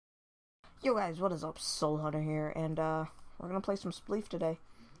Yo guys, what is up? Soul Hunter here, and we're gonna play some Spleef today,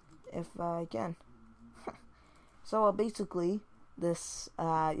 if I can. So basically, this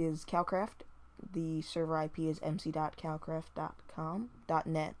is Calcraft. The server IP is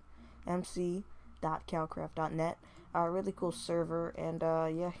mc.calcraft.com.net, mc.calcraft.net. Really cool server, and yeah,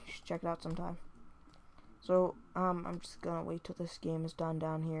 you should check it out sometime. So I'm just gonna wait till this game is done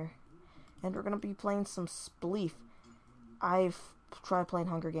down here, and we're gonna be playing some Spleef. I've tried playing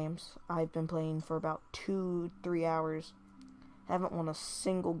Hunger Games. I've been playing for about 2-3 hours. Haven't won a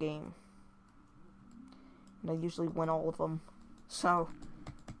single game. And I usually win all of them. So,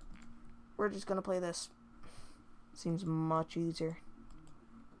 we're just gonna play this. Seems much easier.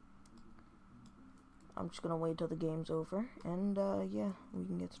 I'm just gonna wait till the game's over. And, yeah, we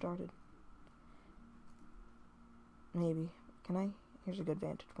can get started. Maybe. Can I? Here's a good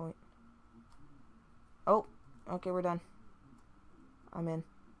vantage point. Oh, okay, we're done. I'm in.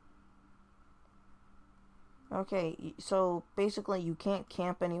 Okay, so basically you can't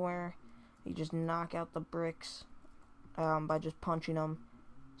camp anywhere. You just knock out the bricks by just punching them.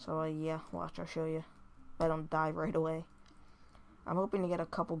 So yeah, watch, I'll show you. I don't die right away. I'm hoping to get a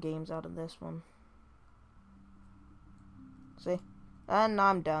couple games out of this one. See? And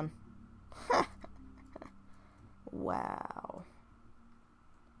I'm done. Wow.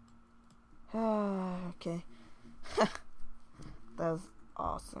 Okay. That's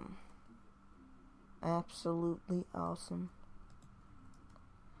awesome. Absolutely awesome.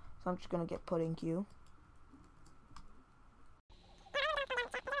 So I'm just gonna get put in queue.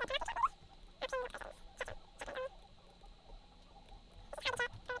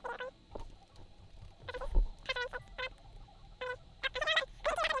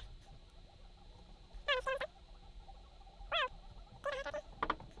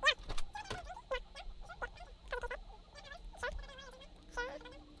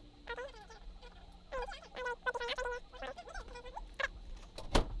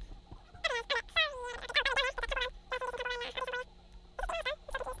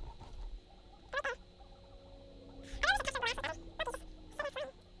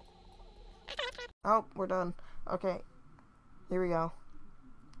 Oh, we're done. Okay, here we go.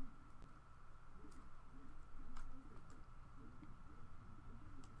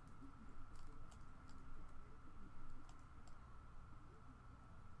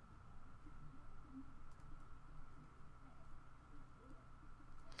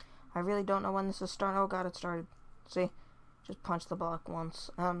 I really don't know when this is starting. Oh god, it started. See? Just punch the block once.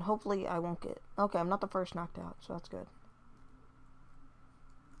 And hopefully I won't get... Okay, I'm not the first knocked out, so that's good.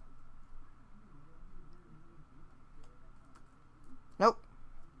 Nope.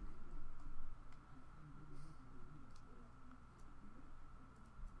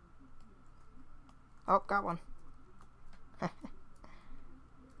 Oh, got one.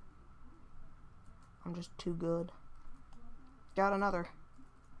 I'm just too good. Got another.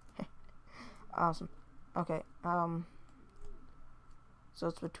 Awesome. Okay, so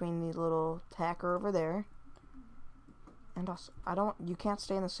it's between these little hacker over there. And also, you can't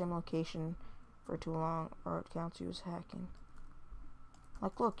stay in the same location for too long or it counts you as hacking.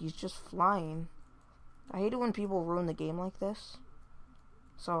 Like, look, he's just flying. I hate it when people ruin the game like this.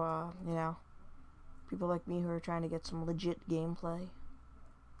 So, you know, people like me who are trying to get some legit gameplay.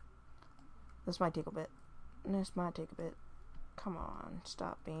 This might take a bit. This might take a bit. Come on,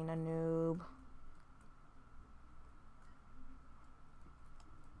 stop being a noob.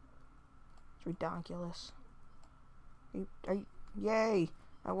 It's ridiculous. Yay!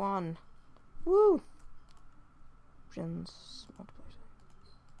 I won. Woo! Options, multipliers.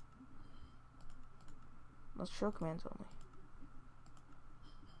 Let's show commands only.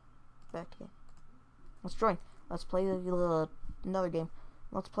 Back to game. Let's join. Let's play another game.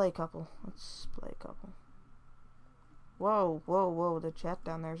 Let's play a couple. Let's play a couple. Whoa, whoa, whoa. The chat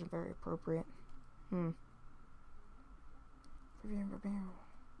down there isn't very appropriate. No,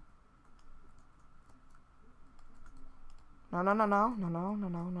 no, no, no, no, no, no,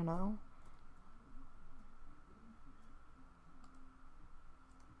 no, no, no.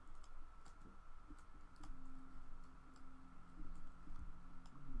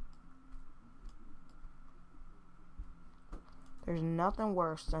 There's nothing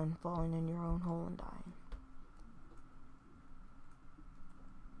worse than falling in your own hole and dying.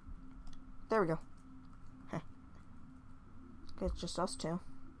 There we go. It's just us two.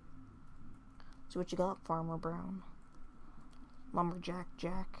 See what you got, Farmer Brown. Lumberjack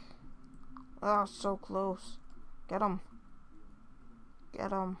Jack. Oh, so close. Get him.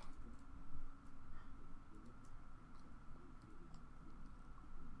 Get him.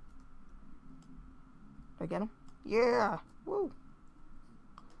 Did I get him? Yeah! Woo!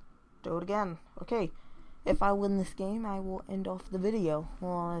 do it again. Okay. If I win this game, I will end off the video.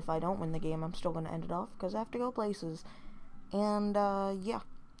 Well, if I don't win the game, I'm still going to end it off because I have to go places. And, yeah.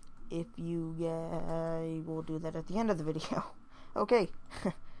 If you, we'll do that at the end of the video. Okay.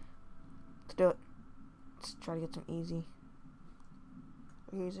 Let's do it. Let's try to get some easy.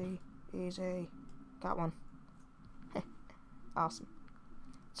 Easy. Easy. Got one. Awesome.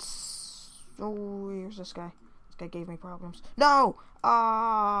 Oh, here's this guy. This guy gave me problems. No!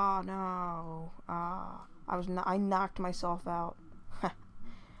 Ah, no. I knocked myself out.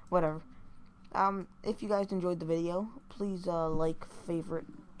 Whatever. If you guys enjoyed the video, please, like, favorite,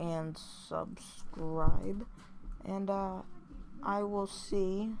 and subscribe. And, I will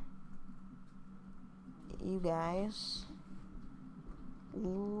see you guys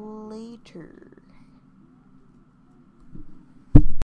later.